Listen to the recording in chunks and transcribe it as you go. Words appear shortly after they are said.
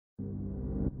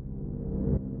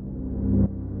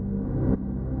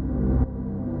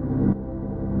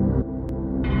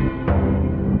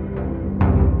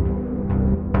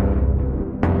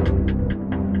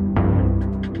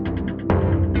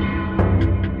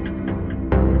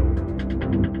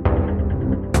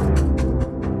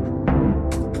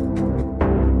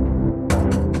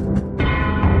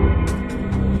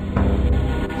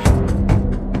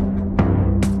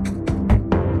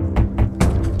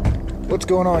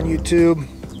going on, YouTube?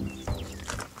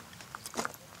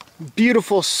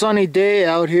 Beautiful sunny day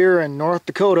out here in North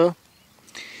Dakota.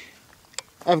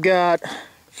 I've got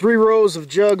 3 rows of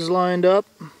jugs lined up.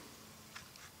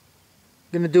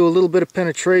 Gonna do a little bit of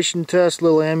penetration test, a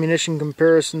little ammunition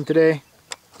comparison today.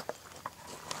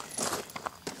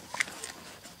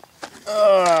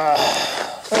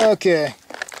 Okay.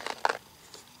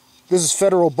 This is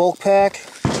Federal Bulk Pack,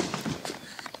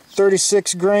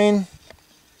 36 grain,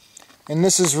 and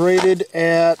this is rated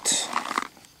at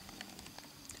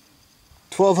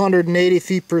 1280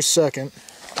 feet per second.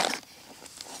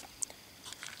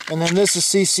 And then this is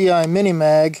CCI Mini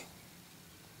Mag,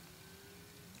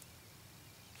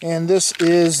 and this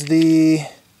is the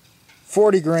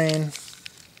 40 grain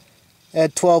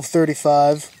at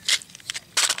 1235.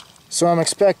 So I'm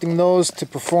expecting those to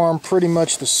perform pretty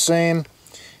much the same.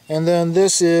 And then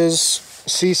this is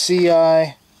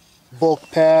CCI Bulk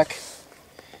Pack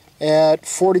at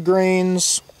 40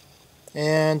 grains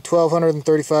and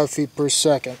 1235 feet per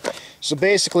second. So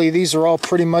basically these are all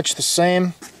pretty much the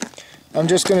same. I'm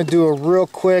just going to do a real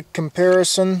quick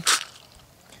comparison.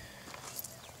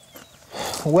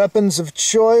 Weapons of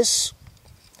choice,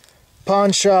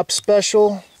 pawn shop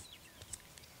special,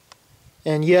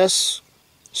 and yes,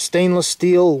 stainless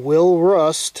steel will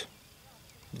rust.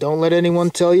 Don't let anyone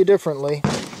tell you differently.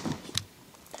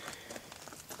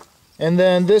 And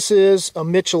then this is a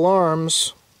Mitchell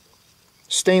Arms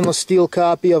stainless steel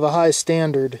copy of a high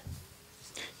standard.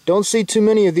 Don't see too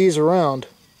many of these around.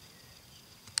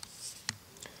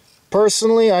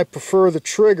 Personally, I prefer the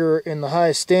trigger in the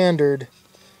high standard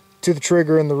to the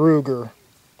trigger in the Ruger,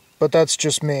 but that's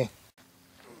just me.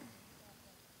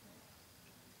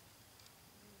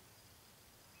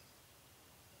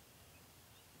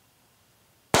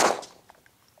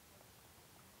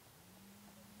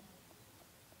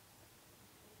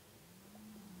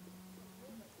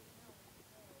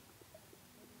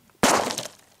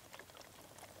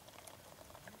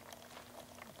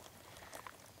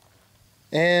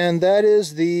 And that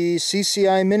is the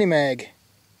CCI Mini Mag.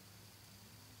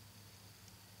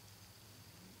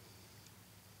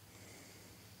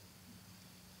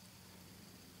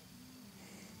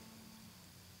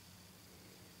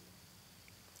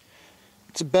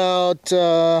 It's about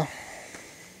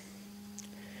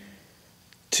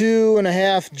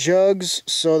 2.5 jugs,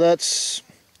 so that's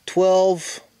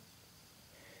 12,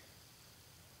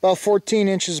 about 14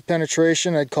 inches of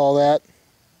penetration, I'd call that.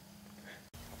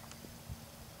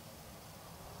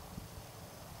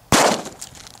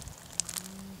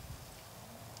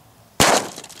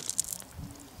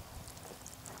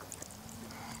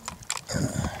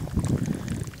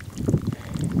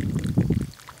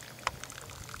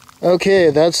 Okay,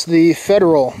 that's the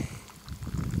Federal.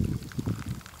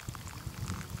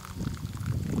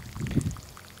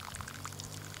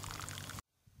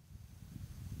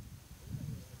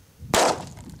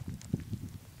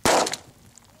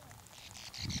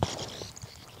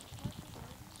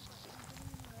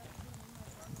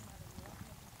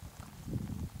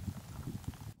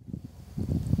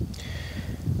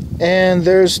 And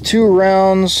there's 2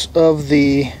 rounds of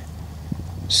the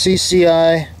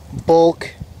CCI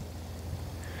Bulk.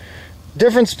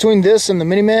 Difference between this and the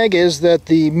Mini Mag is that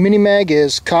the Mini Mag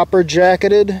is copper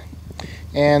jacketed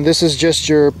and this is just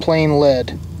your plain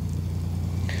lead.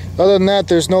 Other than that,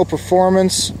 there's no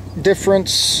performance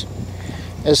difference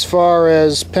as far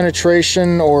as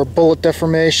penetration or bullet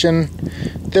deformation.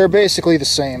 They're basically the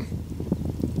same.